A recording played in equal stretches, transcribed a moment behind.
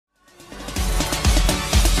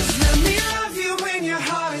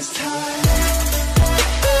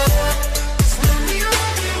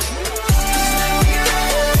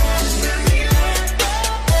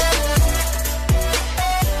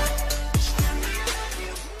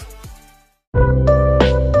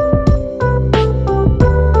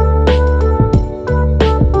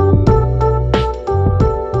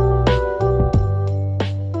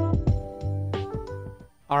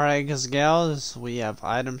guys, gals, we have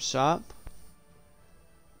item shop.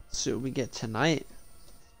 Let's see what we get tonight.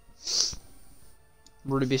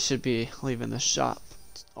 Ruby should be leaving the shop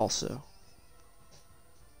also.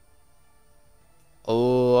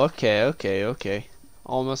 Oh, okay.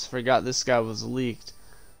 Almost forgot this guy was leaked.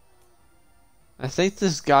 I think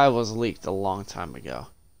this guy was leaked a long time ago.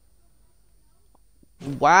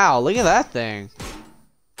 Wow, look at that thing.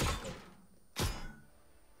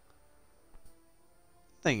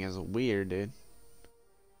 Thing is weird, dude.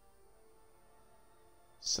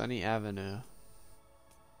 Sunny Avenue.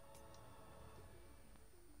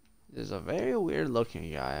 There's a very weird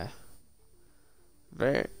looking guy.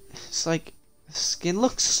 It's like his skin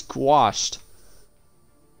looks squashed.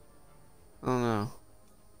 I don't know.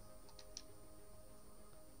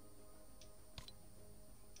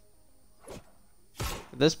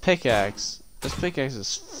 This pickaxe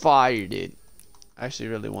is fire, dude. I actually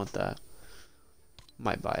really want that.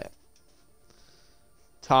 Might buy it.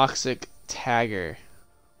 Toxic Tagger.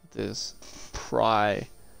 This pry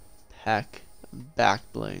pack back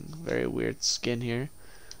bling. Very weird skin here,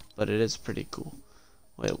 but it is pretty cool.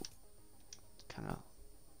 Wait,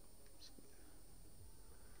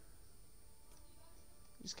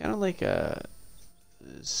 he's kind of like a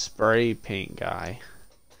spray paint guy.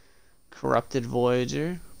 Corrupted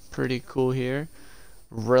Voyager, pretty cool here.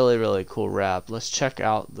 Really cool wrap. Let's check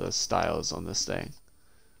out the styles on this thing.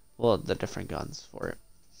 Well, the different guns for it.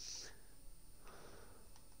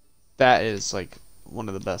 That is like one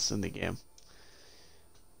of the best in the game.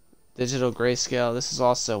 Digital grayscale. This is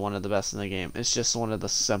also one of the best in the game. It's just one of the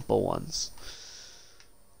simple ones.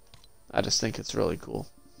 I just think it's really cool.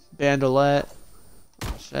 Bandolette,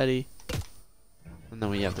 machete, and then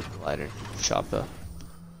we have the glider, chopper.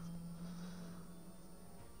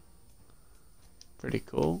 Pretty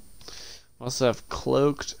cool. We also have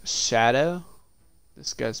Cloaked Shadow.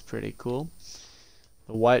 This guy's pretty cool.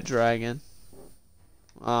 The White Dragon.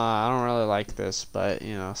 I don't really like this, but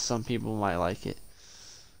you know, some people might like it.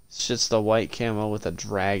 It's just a white camo with a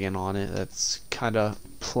dragon on it. That's kind of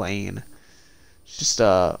plain. It's just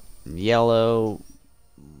a yellow,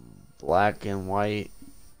 black and white,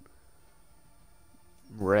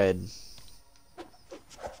 red.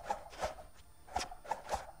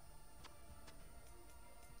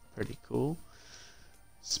 Pretty cool.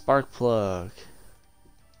 Spark plug.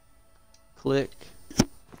 Click.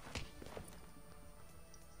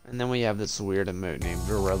 And then we have this weird emote named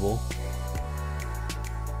Rebel.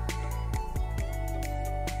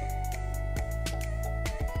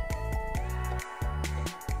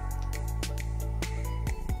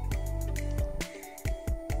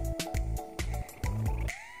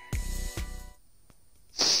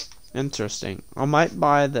 Interesting. I might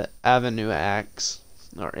buy the Avenue Axe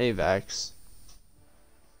or Avax.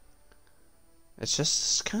 It's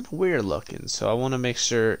just kind of weird looking, so I want to make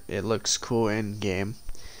sure it looks cool in game.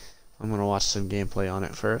 I'm gonna watch some gameplay on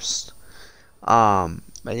it first.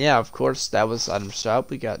 But yeah, of course, that was item shop.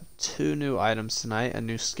 We got 2 new items tonight, a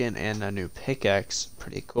new skin and a new pickaxe.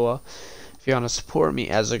 Pretty cool. If you want to support me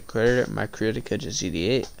as a creator, my creator code is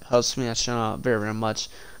Yeety. Helps me out channel out very much.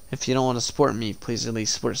 If you don't want to support me, please at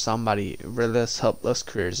least support somebody. It really does help those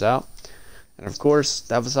creators out. And of course,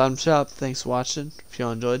 that was item shop. Thanks for watching. If you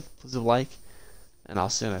all enjoyed, please leave a like, and I'll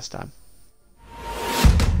see you next time.